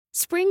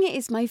Spring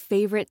is my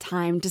favorite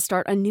time to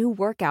start a new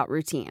workout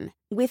routine.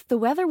 With the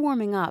weather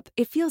warming up,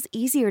 it feels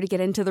easier to get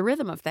into the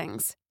rhythm of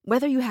things.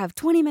 Whether you have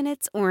 20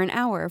 minutes or an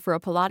hour for a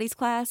Pilates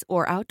class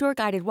or outdoor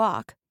guided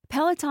walk,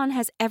 Peloton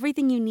has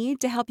everything you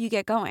need to help you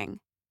get going.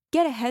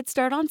 Get a head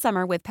start on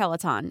summer with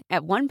Peloton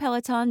at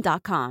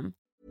onepeloton.com.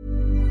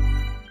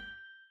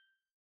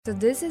 So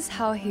this is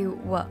how he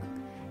would work.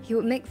 He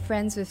would make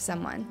friends with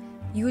someone,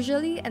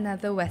 usually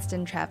another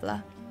Western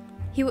traveler.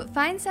 He would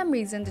find some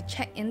reason to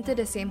check into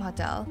the same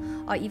hotel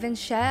or even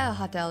share a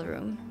hotel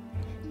room.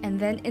 And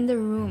then in the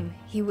room,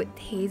 he would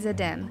taser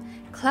them,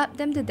 club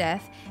them to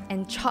death,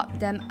 and chop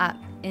them up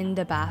in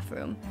the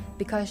bathroom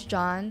because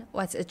John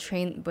was a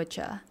trained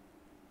butcher.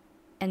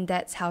 And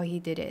that's how he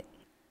did it.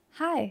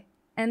 Hi,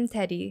 I'm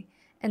Teddy,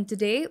 and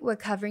today we're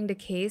covering the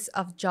case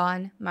of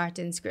John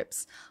Martin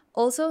Scripps,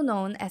 also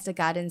known as the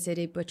Garden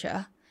City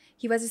Butcher.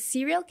 He was a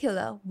serial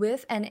killer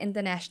with an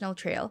international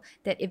trail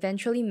that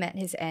eventually met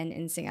his end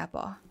in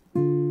Singapore.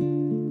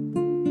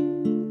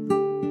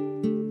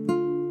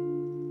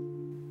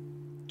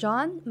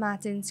 John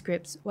Martin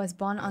Scripps was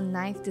born on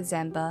 9th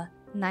December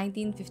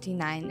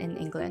 1959 in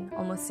England,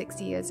 almost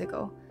 60 years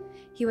ago.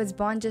 He was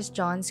born just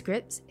John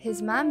Scripps.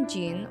 His mom,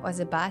 Jean, was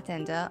a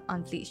bartender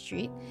on Fleet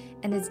Street,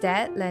 and his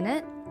dad,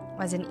 Leonard,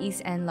 was an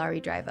East End lorry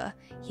driver.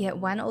 He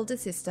had one older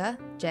sister,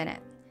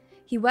 Janet.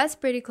 He was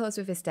pretty close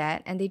with his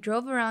dad, and they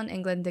drove around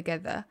England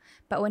together.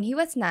 But when he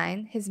was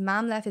 9, his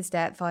mom left his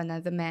dad for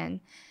another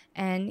man,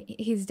 and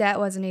his dad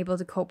wasn't able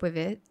to cope with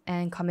it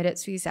and committed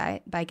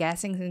suicide by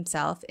gassing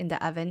himself in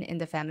the oven in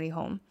the family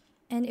home.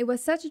 And it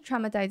was such a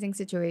traumatizing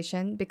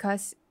situation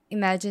because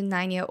imagine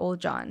 9-year-old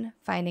John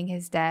finding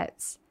his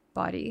dad's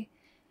body.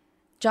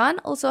 John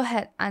also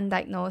had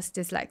undiagnosed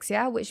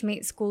dyslexia, which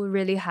made school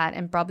really hard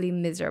and probably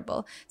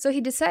miserable. So he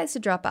decides to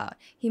drop out.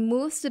 He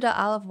moves to the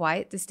Isle of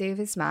Wight to stay with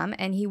his mom,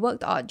 and he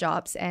worked odd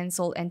jobs and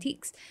sold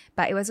antiques.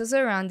 But it was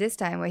also around this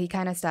time where he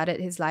kind of started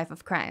his life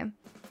of crime.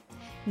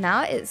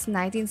 Now it's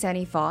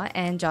 1974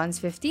 and John's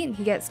 15.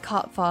 He gets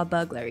caught for a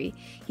burglary.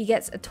 He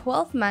gets a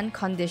 12-month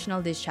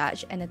conditional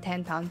discharge and a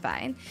 £10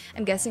 fine.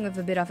 I'm guessing with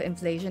a bit of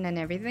inflation and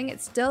everything,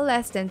 it's still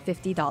less than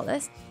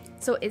 $50.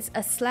 So it's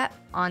a slap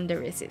on the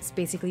wrist. It's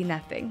basically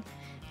nothing.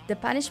 The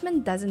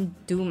punishment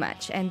doesn't do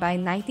much, and by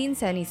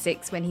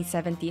 1976, when he's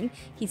 17,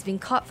 he's been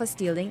caught for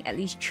stealing at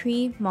least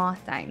 3 more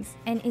times.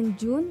 And in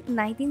June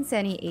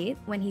 1978,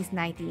 when he's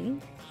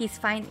 19, he's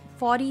fined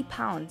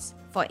 £40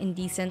 for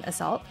indecent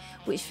assault,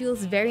 which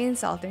feels very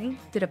insulting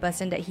to the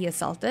person that he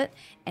assaulted,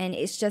 and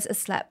it's just a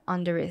slap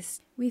on the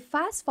wrist. We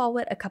fast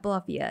forward a couple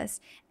of years,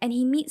 and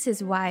he meets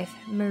his wife,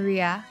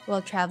 Maria,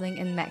 while traveling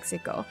in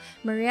Mexico.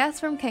 Maria's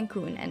from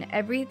Cancun, and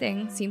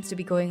everything seems to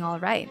be going all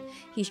right.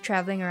 He's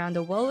traveling around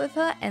the world with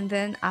her, and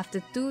then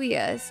after 2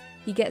 years,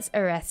 he gets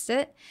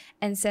arrested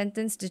and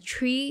sentenced to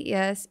 3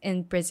 years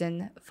in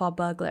prison for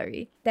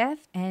burglary,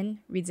 theft, and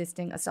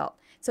resisting assault.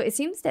 So it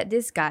seems that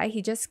this guy,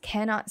 he just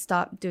cannot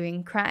stop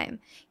doing crime.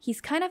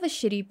 He's kind of a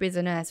shitty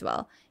prisoner as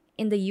well.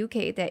 In the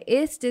UK, there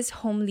is this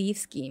home leave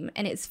scheme,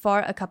 and it's for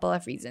a couple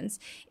of reasons.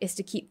 It's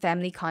to keep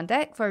family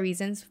contact for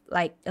reasons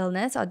like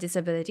illness or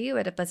disability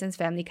where the person's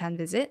family can't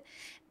visit.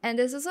 And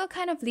there's also a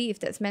kind of leave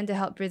that's meant to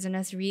help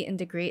prisoners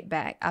reintegrate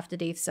back after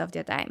they've served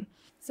their time.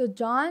 So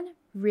John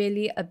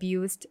really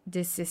abused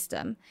this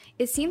system.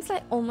 It seems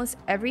like almost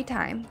every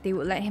time they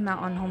would let him out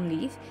on home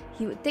leave,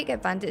 he would take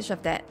advantage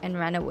of that and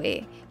run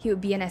away. He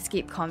would be an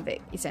escaped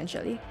convict,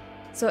 essentially.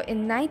 So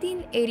in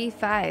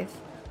 1985,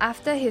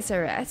 after his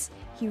arrest,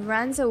 he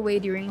runs away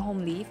during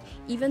home leave,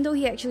 even though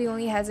he actually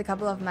only has a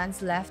couple of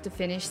months left to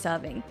finish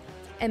serving.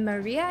 And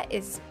Maria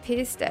is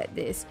pissed at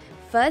this.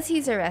 First,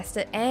 he's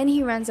arrested and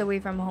he runs away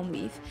from home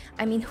leave.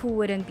 I mean, who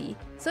wouldn't be?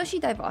 So she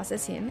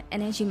divorces him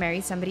and then she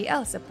marries somebody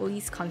else, a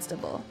police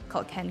constable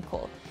called Ken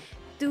Cole.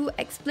 To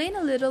explain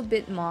a little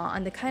bit more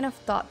on the kind of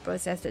thought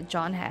process that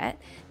John had,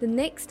 the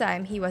next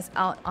time he was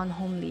out on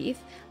home leave,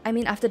 I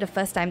mean after the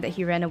first time that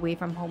he ran away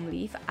from home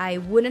leave, I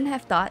wouldn't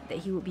have thought that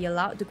he would be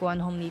allowed to go on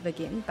home leave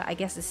again, but I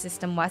guess the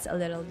system was a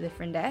little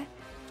different there.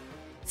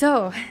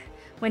 So,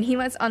 when he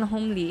was on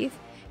home leave,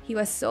 he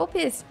was so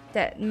pissed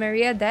that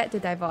Maria dared to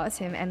divorce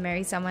him and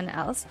marry someone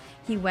else,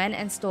 he went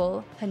and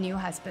stole her new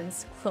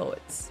husband's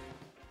clothes.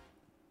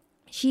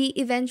 She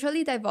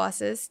eventually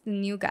divorces the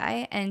new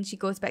guy and she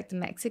goes back to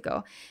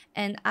Mexico.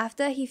 And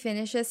after he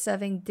finishes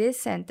serving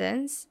this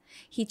sentence,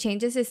 he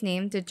changes his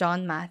name to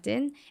John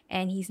Martin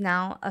and he's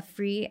now a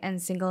free and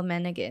single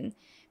man again.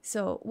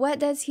 So what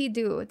does he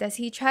do? Does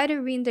he try to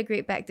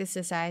reintegrate back to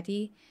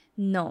society?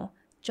 No.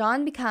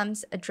 John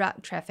becomes a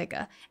drug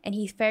trafficker and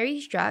he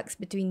ferries drugs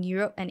between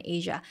Europe and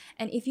Asia.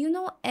 And if you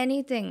know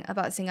anything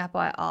about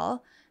Singapore at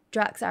all,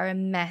 drugs are a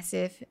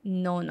massive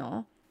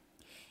no-no.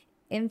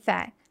 In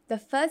fact, the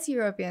first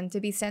European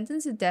to be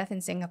sentenced to death in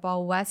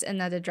Singapore was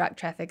another drug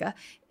trafficker,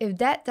 if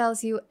that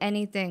tells you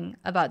anything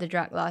about the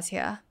drug laws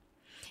here.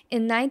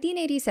 In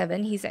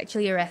 1987, he's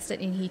actually arrested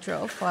in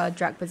Heathrow for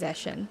drug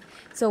possession.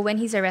 So when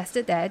he's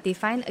arrested there, they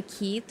find a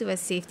key to a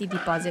safety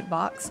deposit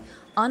box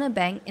on a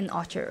bank in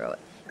Orchard Road.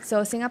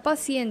 So Singapore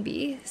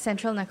CNB,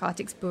 Central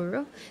Narcotics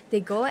Bureau,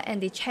 they go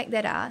and they check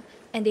that out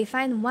and they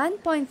find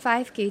 1.5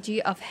 kg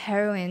of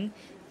heroin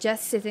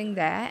just sitting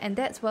there, and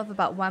that's worth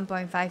about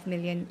 1.5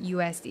 million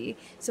USD.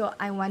 So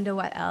I wonder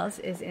what else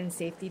is in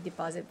safety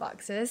deposit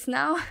boxes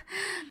now.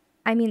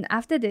 I mean,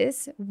 after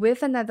this,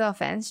 with another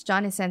offense,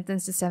 John is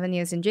sentenced to 7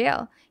 years in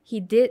jail.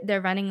 He did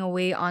the running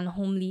away on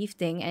home leave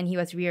thing and he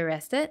was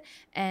rearrested,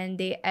 and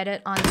they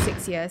added on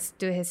 6 years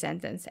to his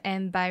sentence.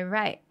 And by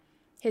right,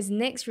 his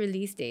next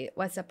release date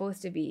was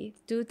supposed to be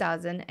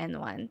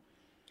 2001.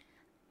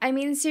 I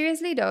mean,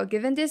 seriously though,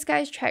 given this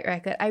guy's track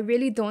record, I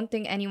really don't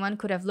think anyone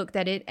could have looked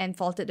at it and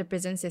faulted the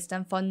prison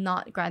system for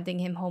not granting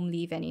him home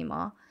leave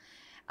anymore.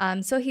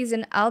 So he's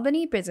in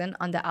Albany prison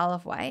on the Isle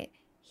of Wight.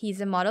 He's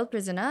a model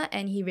prisoner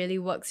and he really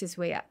works his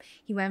way up.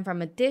 He went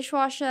from a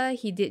dishwasher,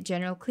 he did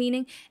general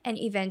cleaning, and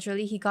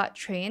eventually he got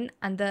trained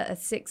under a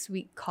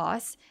 6-week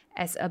course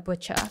as a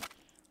butcher.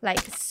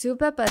 Like,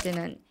 super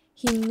pertinent.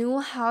 He knew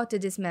how to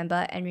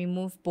dismember and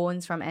remove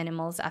bones from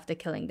animals after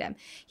killing them.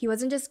 He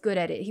wasn't just good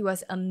at it, he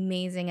was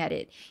amazing at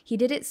it. He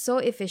did it so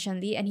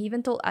efficiently, and he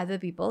even told other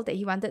people that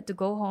he wanted to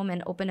go home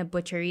and open a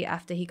butchery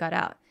after he got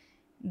out.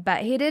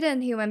 But he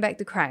didn't, he went back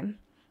to crime.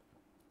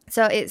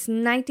 So it's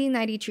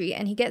 1993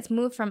 and he gets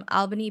moved from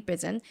Albany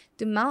prison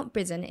to Mount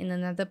prison in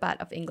another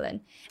part of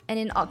England. And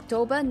in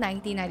October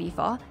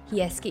 1994,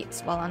 he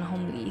escapes while on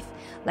home leave.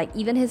 Like,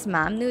 even his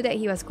mom knew that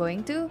he was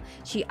going to.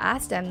 She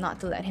asked them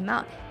not to let him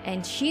out,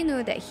 and she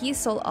knew that he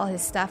sold all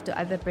his stuff to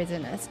other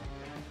prisoners.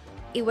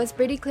 It was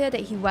pretty clear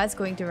that he was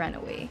going to run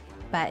away,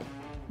 but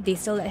they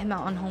still let him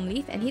out on home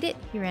leave, and he did.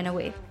 He ran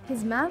away.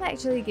 His mom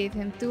actually gave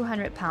him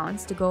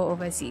 £200 to go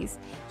overseas.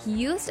 He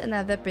used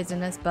another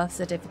prisoner's birth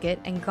certificate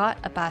and got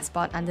a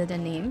passport under the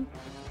name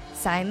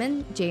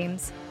Simon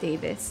James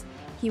Davis.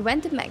 He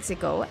went to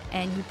Mexico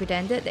and he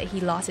pretended that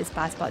he lost his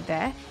passport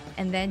there,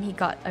 and then he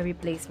got a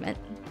replacement.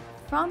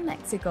 From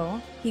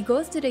Mexico, he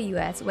goes to the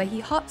US where he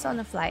hops on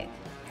a flight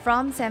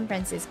from San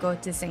Francisco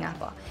to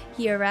Singapore.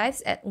 He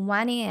arrives at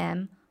 1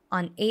 a.m.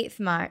 on 8th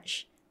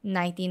March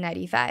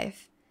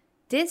 1995.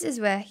 This is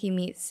where he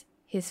meets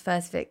his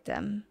first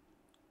victim.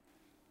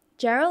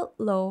 Gerald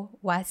Low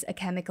was a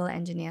chemical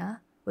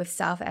engineer with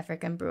South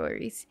African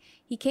breweries.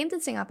 He came to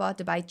Singapore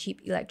to buy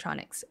cheap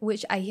electronics,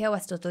 which I hear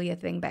was totally a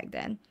thing back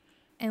then.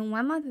 And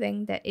one more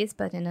thing that is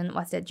pertinent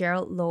was that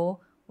Gerald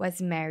Low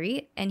was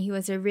married and he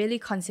was a really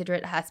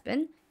considerate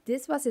husband.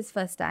 This was his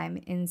first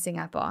time in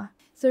Singapore.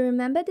 So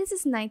remember, this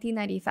is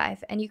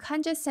 1995 and you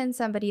can't just send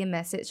somebody a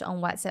message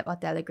on WhatsApp or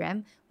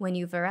Telegram when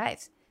you've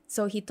arrived.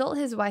 So he told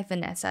his wife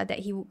Vanessa that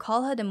he would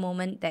call her the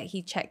moment that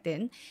he checked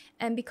in.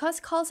 And because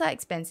calls are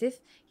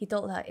expensive, he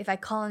told her, if I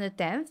call on the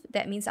 10th,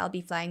 that means I'll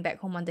be flying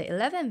back home on the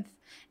 11th.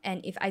 And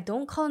if I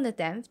don't call on the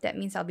 10th, that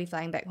means I'll be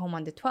flying back home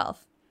on the 12th.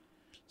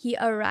 He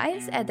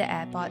arrives at the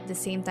airport the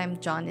same time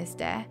John is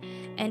there,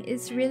 and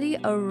it's really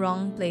a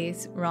wrong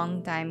place,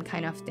 wrong time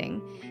kind of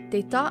thing.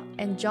 They talk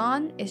and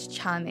John is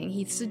charming.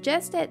 He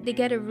suggests that they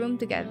get a room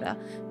together,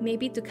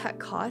 maybe to cut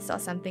costs or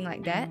something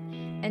like that.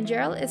 And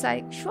Gerald is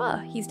like,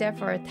 sure, he's there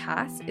for a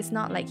task. It's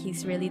not like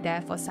he's really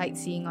there for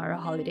sightseeing or a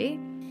holiday.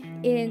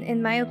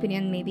 In my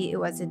opinion, maybe it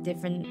was a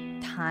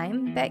different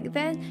time back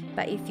then,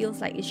 but it feels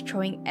like it's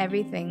throwing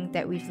everything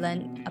that we've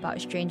learned about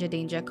stranger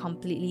danger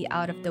completely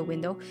out of the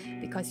window,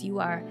 because you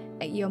are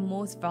at your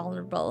most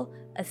vulnerable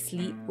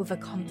asleep with a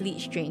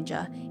complete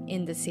stranger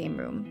in the same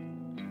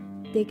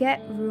room. They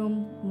get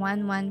room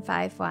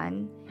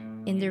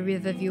 1151 in the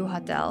Riverview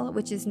Hotel,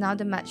 which is now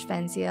the much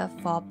fancier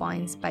 4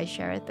 Points by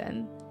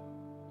Sheraton.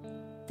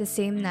 The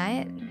same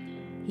night,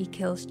 he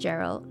kills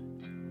Gerald.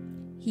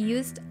 He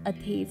used a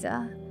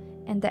taser,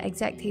 and the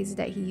exact taser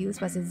that he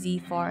used was a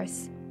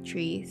Z-Force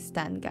 3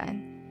 stun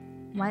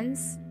gun.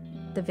 Once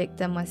the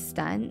victim was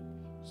stunned,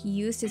 he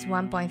used his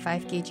 1.5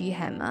 kg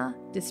hammer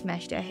to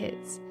smash their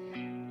heads.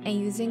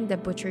 And using the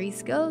butchery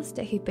skills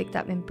that he picked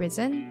up in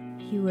prison,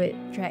 he would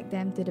drag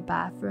them to the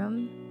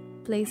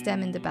bathroom, place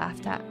them in the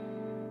bathtub,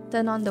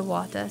 turn on the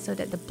water so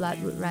that the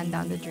blood would run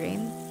down the drain,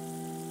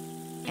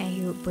 and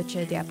he would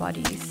butcher their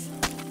bodies.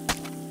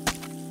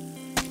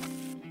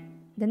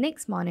 The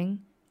next morning,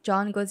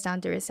 John goes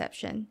down to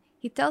reception.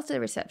 He tells the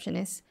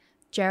receptionist,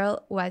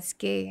 Gerald was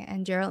gay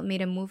and Gerald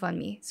made a move on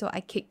me, so I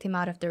kicked him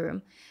out of the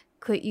room.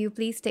 Could you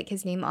please take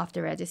his name off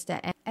the register?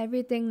 And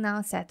everything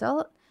now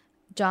settled,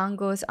 John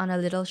goes on a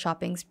little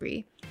shopping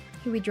spree.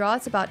 He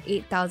withdraws about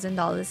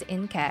 $8,000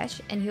 in cash,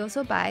 and he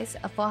also buys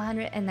a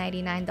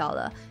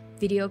 $499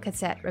 video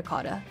cassette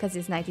recorder because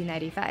it's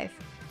 1995.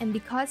 And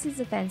because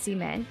he's a fancy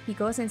man, he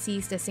goes and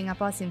sees the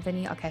Singapore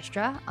Symphony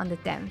Orchestra on the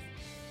 10th,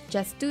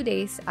 just 2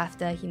 days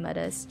after he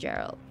murders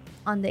Gerald.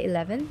 On the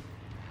 11th,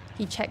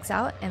 he checks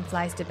out and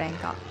flies to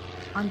Bangkok.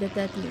 On the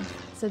 13th,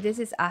 so this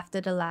is after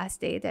the last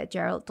day that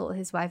Gerald told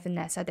his wife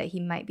Vanessa that he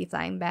might be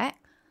flying back.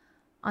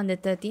 On the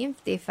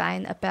 13th, they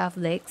find a pair of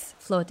legs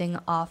floating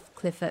off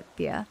Clifford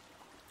Pier.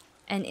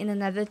 And in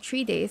another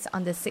 3 days,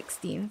 on the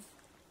 16th,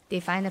 they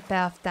find a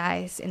pair of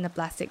thighs in a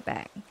plastic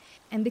bag.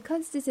 And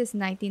because this is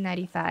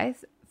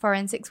 1995,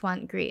 forensics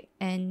weren't great,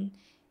 and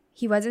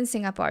he wasn't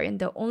Singaporean.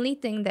 The only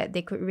thing that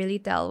they could really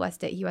tell was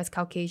that he was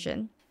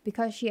Caucasian,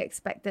 because she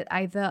expected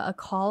either a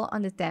call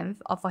on the 10th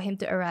or for him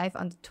to arrive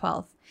on the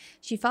 12th.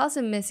 She files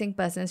a missing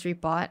persons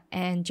report,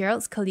 and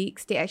Gerald's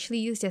colleagues, they actually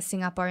used their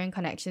Singaporean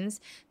connections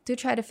to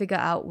try to figure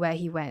out where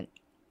he went.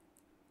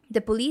 The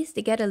police,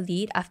 they get a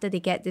lead after they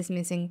get this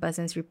missing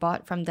persons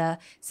report from the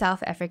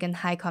South African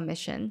High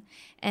Commission.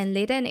 And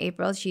later in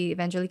April, she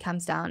eventually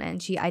comes down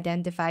and she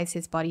identifies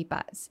his body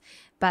parts.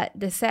 But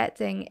the sad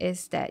thing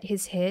is that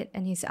his head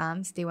and his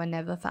arms, they were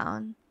never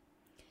found.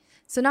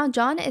 So now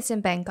John is in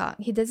Bangkok.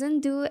 He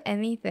doesn't do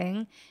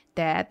anything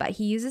there, but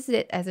he uses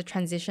it as a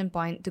transition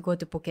point to go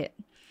to Phuket.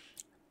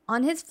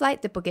 On his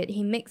flight to Phuket,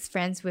 he makes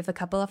friends with a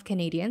couple of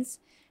Canadians,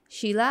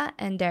 Sheila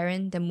and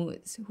Darren the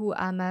Moods, who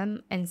are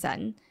mum and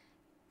son.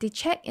 They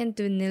check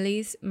into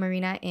Nili's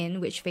Marina Inn,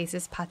 which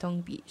faces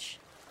Patong Beach.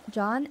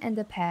 John and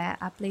the pair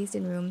are placed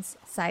in rooms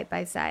side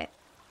by side.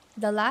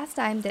 The last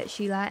time that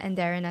Sheila and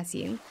Darren are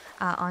seen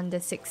are on the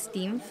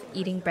 16th,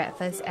 eating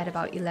breakfast at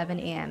about 11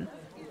 a.m.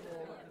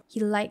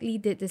 He likely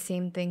did the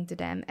same thing to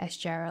them as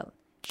Gerald,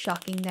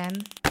 shocking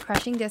them,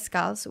 crushing their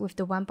skulls with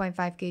the 1.5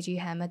 kg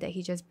hammer that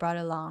he just brought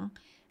along,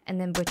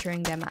 and then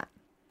butchering them up.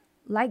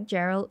 Like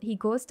Gerald, he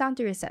goes down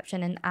to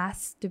reception and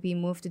asks to be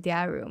moved to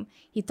their room.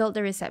 He told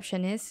the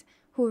receptionist,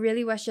 who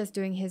really was just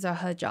doing his or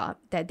her job,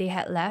 that they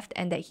had left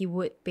and that he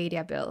would pay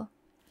their bill.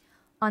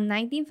 On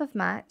 19th of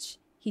March,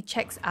 he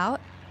checks out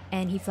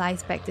and he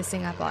flies back to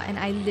Singapore. And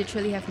I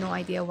literally have no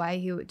idea why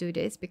he would do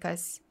this,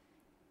 because,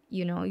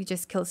 you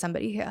just killed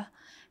somebody here.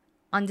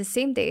 On the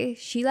same day,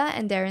 Sheila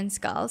and Darren's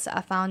skulls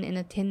are found in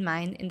a tin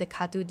mine in the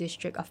Katu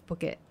district of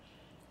Phuket.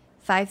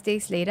 5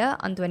 days later,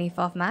 on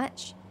 24th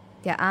March,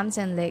 their arms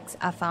and legs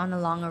are found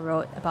along a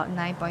road about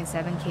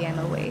 9.7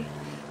 km away.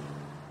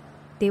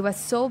 They were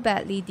so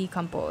badly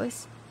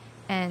decomposed,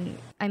 and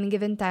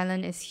given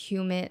Thailand is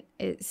humid,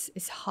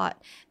 it's hot,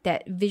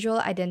 that visual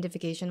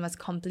identification was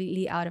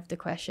completely out of the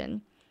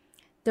question.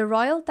 The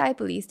Royal Thai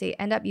Police, they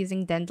end up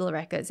using dental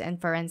records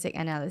and forensic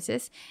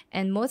analysis,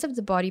 and most of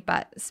the body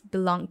parts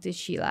belonged to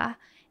Sheila,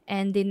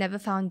 and they never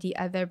found the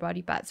other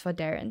body parts for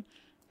Darren.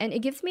 And it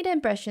gives me the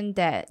impression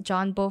that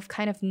John both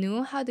kind of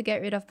knew how to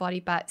get rid of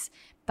body parts,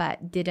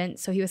 but didn't,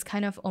 so he was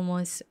kind of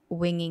almost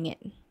winging it.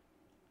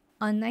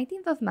 On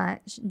 19th of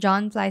March,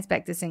 John flies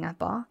back to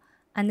Singapore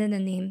under the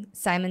name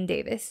Simon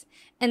Davis.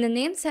 And the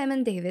name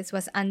Simon Davis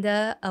was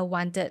under a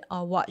wanted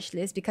or watch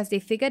list because they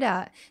figured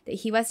out that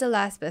he was the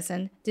last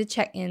person to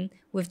check in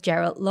with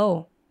Gerald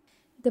Low.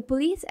 The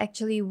police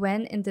actually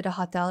went into the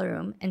hotel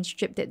room and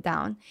stripped it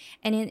down.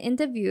 And in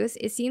interviews,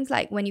 it seems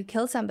like when you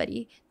kill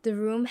somebody, the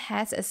room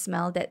has a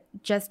smell that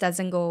just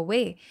doesn't go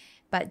away.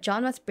 But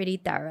John was pretty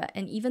thorough,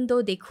 and even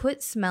though they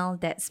could smell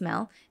that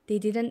smell, they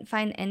didn't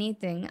find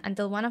anything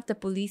until one of the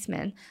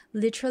policemen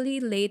literally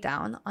lay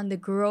down on the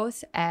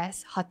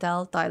gross-ass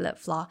hotel toilet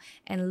floor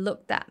and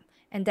looked up,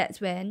 and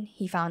that's when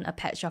he found a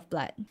patch of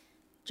blood.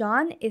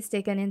 John is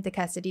taken into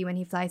custody when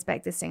he flies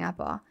back to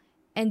Singapore,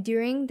 and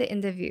during the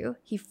interview,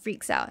 he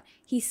freaks out.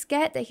 He's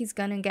scared that he's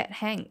gonna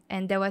get hanged,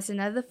 and there was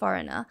another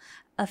foreigner,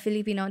 a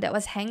Filipino, that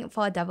was hanged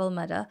for a double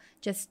murder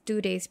just 2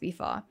 days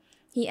before.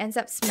 He ends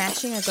up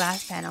smashing a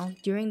glass panel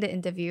during the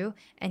interview,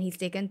 and he's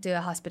taken to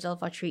a hospital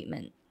for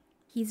treatment.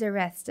 He's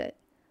arrested.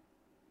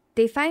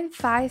 They find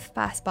 5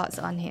 passports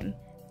on him.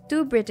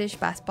 2 British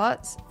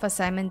passports for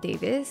Simon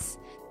Davis,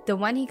 the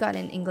one he got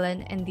in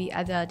England and the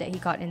other that he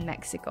got in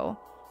Mexico.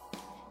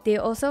 They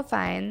also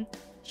find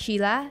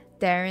Sheila,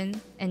 Darren,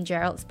 and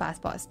Gerald's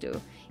passports too.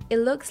 It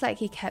looks like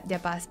he kept their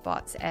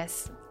passports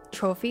as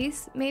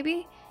trophies,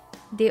 maybe?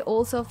 They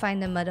also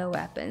find the murder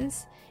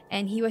weapons,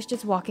 and he was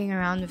just walking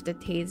around with the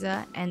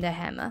taser and the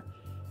hammer.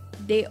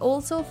 They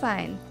also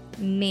find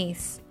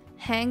mace,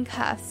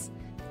 handcuffs,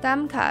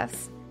 thumb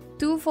cuffs,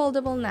 2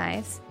 foldable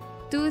knives,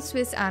 2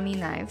 Swiss Army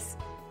knives,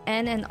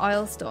 and an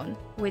oil stone,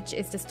 which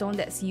is the stone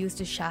that's used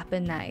to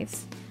sharpen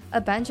knives. A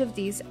bunch of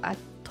these are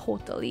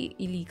totally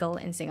illegal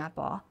in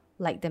Singapore,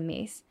 like the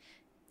mace.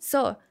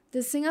 So,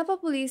 the Singapore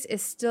police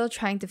is still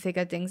trying to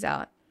figure things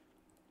out.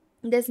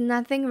 There's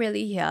nothing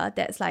really here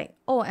that's like,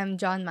 oh, I'm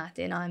John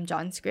Martin or I'm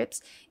John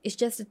Scripps. It's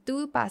just the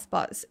 2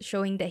 passports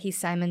showing that he's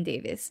Simon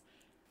Davis.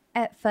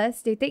 At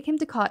first, they take him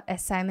to court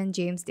as Simon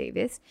James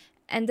Davis,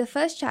 and the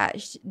first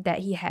charge that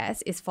he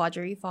has is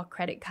forgery for a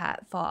credit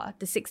card for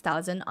the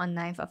 6,000 on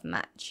 9th of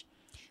March,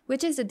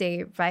 which is the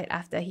day right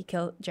after he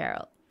killed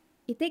Gerald.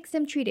 It takes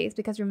them 3 days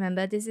because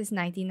remember, this is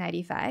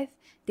 1995.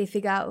 They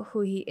figure out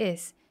who he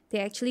is. They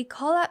actually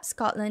call up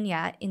Scotland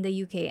Yard in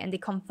the UK and they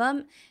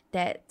confirm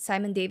that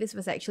Simon Davis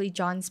was actually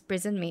John's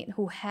prison mate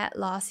who had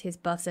lost his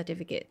birth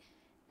certificate.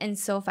 And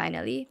so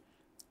finally,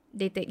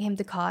 they take him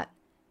to court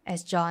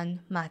as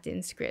John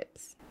Martin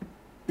Scripps.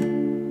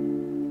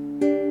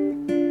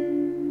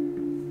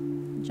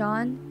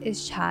 John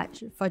is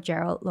charged for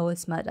Gerald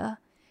Lowe's murder.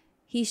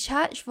 He's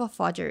charged for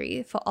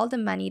forgery for all the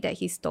money that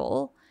he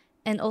stole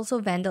and also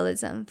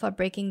vandalism for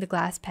breaking the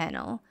glass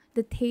panel.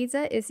 The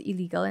taser is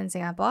illegal in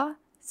Singapore,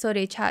 so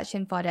they charged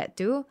him for that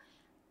too.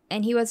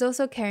 And he was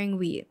also carrying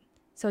weed,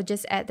 so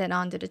just add that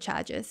on to the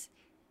charges.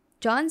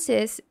 John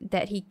says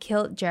that he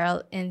killed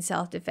Gerald in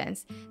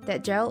self-defense,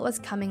 that Gerald was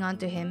coming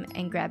onto him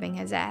and grabbing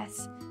his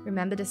ass.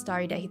 Remember the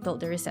story that he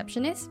told the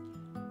receptionist?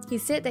 He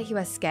said that he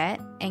was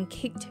scared and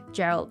kicked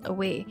Gerald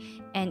away,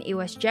 and it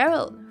was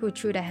Gerald who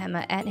threw the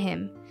hammer at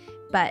him.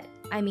 But,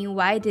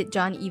 why did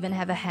John even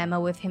have a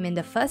hammer with him in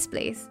the first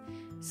place?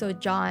 So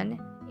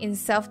John, in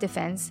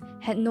self-defense,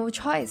 had no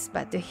choice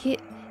but to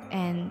hit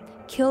and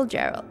kill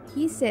Gerald.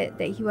 He said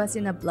that he was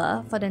in a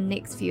blur for the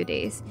next few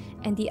days,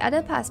 and the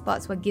other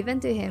passports were given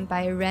to him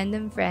by a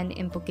random friend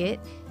in Phuket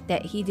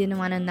that he didn't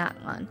want to knock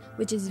on,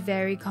 which is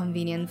very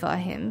convenient for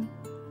him.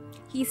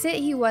 He said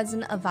he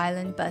wasn't a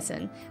violent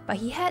person, but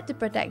he had to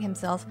protect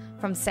himself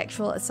from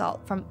sexual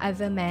assault from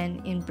other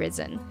men in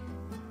prison.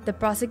 The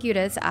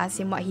prosecutors asked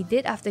him what he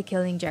did after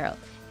killing Gerald,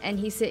 and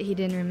he said he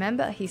didn't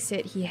remember. He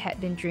said he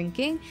had been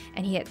drinking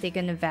and he had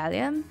taken a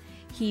Valium.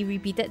 He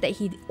repeated that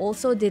he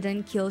also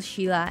didn't kill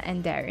Sheila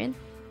and Darren.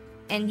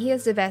 And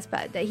here's the best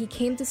part, that he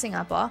came to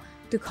Singapore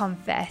to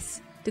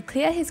confess, to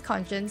clear his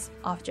conscience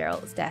of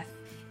Gerald's death.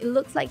 It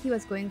looks like he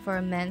was going for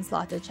a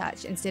manslaughter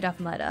charge instead of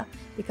murder,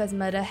 because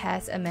murder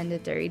has a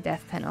mandatory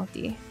death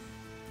penalty.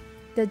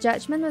 The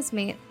judgment was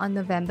made on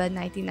November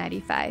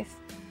 1995.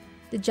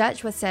 The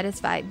judge was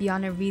satisfied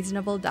beyond a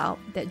reasonable doubt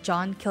that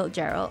John killed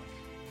Gerald,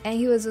 and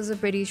he was also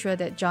pretty sure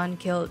that John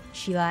killed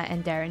Sheila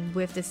and Darren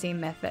with the same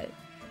method.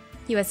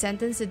 He was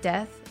sentenced to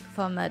death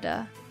for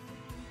murder,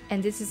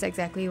 and this is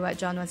exactly what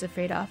John was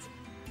afraid of.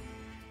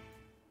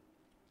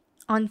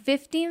 On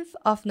 15th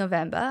of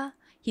November,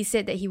 he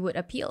said that he would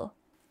appeal.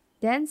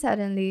 Then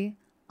suddenly,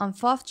 on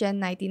 4th Jan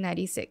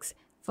 1996,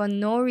 for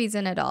no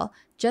reason at all,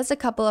 just a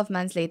couple of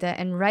months later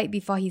and right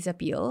before his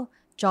appeal,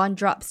 John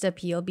drops the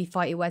appeal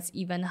before it was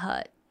even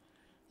heard.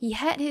 He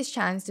had his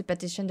chance to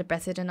petition the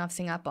President of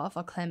Singapore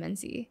for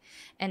clemency,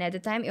 and at the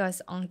time it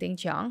was Ong Teng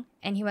Cheong,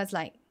 and he was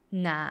like,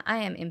 "Nah, I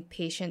am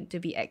impatient to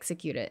be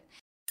executed."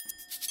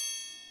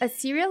 A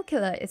serial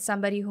killer is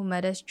somebody who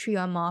murders 3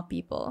 or more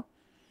people,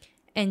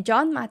 and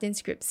John Martin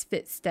Scripps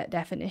fits that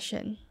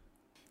definition.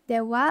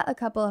 There were a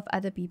couple of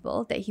other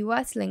people that he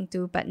was linked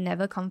to but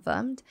never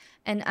confirmed,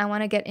 and I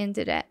want to get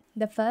into that.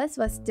 The first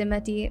was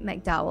Timothy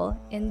McDowell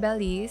in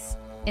Belize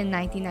in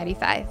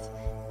 1995.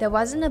 There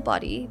wasn't a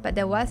body, but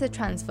there was a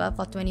transfer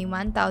for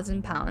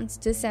 £21,000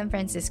 to San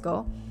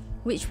Francisco,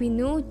 which we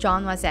knew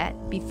John was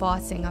at before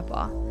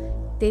Singapore.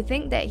 They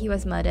think that he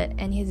was murdered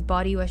and his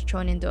body was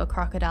thrown into a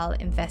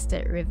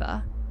crocodile-infested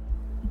river.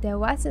 There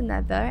was an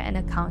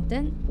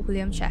accountant,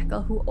 William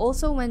Shackle, who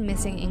also went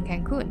missing in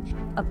Cancun,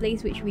 a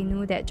place which we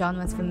knew that John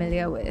was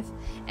familiar with.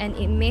 And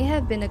it may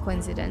have been a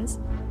coincidence,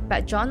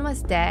 but John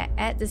was there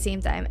at the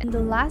same time, and the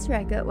last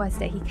record was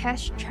that he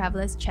cashed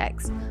travelers'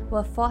 checks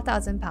worth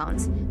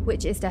 £4,000,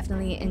 which is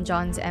definitely in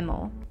John's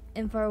MO.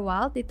 And for a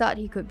while, they thought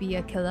he could be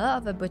a killer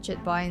of a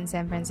butchered boy in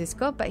San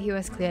Francisco, but he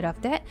was cleared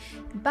of that.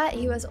 But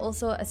he was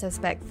also a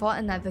suspect for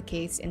another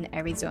case in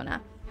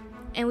Arizona.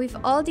 And with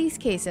all these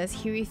cases,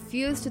 he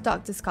refused to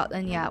talk to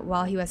Scotland Yard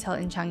while he was held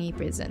in Changi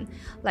prison.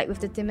 Like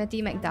with the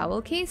Timothy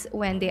McDowell case,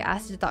 when they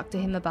asked to talk to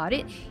him about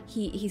it,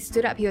 he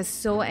stood up, he was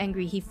so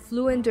angry, he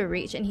flew into a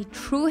rage and he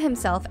threw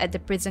himself at the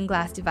prison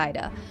glass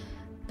divider.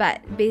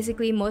 But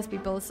basically, most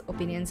people's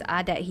opinions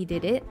are that he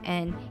did it,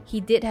 and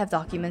he did have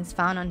documents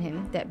found on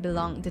him that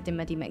belonged to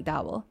Timothy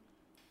McDowell.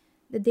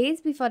 The days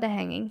before the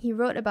hanging, he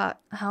wrote about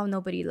how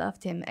nobody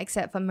loved him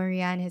except for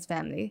Maria and his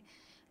family,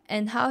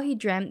 and how he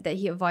dreamt that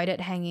he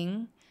avoided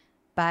hanging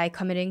by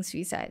committing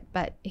suicide,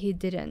 but he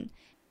didn't.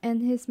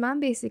 And his mom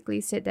basically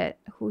said that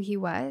who he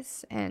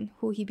was and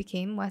who he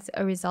became was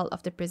a result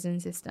of the prison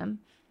system.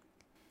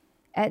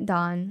 At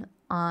dawn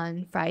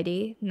on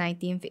Friday,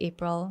 19th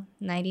April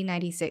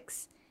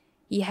 1996,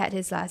 he had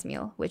his last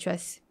meal, which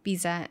was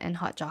pizza and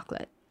hot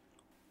chocolate.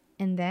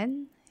 And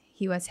then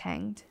he was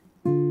hanged.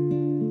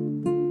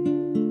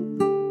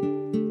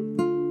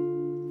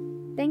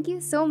 Thank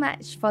you so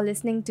much for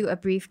listening to A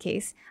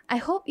Briefcase. I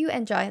hope you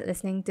enjoyed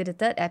listening to the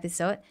 3rd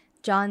episode,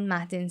 John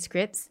Martin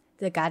Scripps,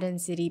 the Garden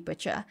City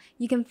Butcher.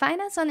 You can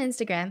find us on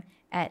Instagram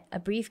at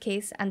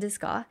 @abriefcase_,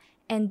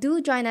 and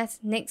do join us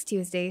next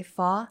Tuesday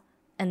for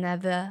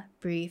another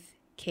brief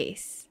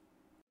case.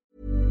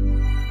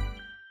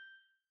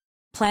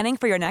 Planning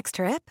for your next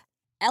trip?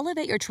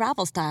 Elevate your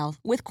travel style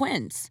with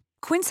Quince.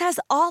 Quince has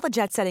all the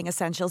jet-setting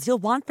essentials you'll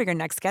want for your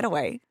next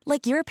getaway,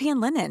 like European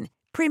linen,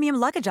 premium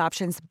luggage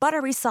options,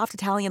 buttery soft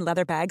Italian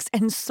leather bags,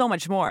 and so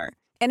much more.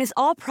 And is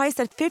all priced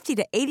at 50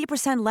 to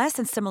 80% less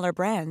than similar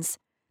brands.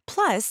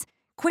 Plus,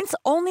 Quince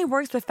only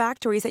works with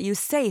factories that use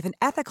safe and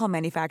ethical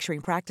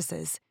manufacturing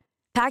practices.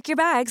 Pack your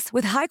bags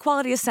with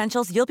high-quality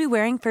essentials you'll be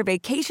wearing for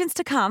vacations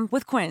to come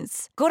with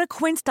Quince. Go to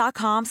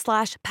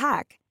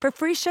quince.com/pack for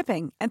free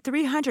shipping and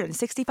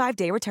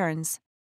 365-day returns.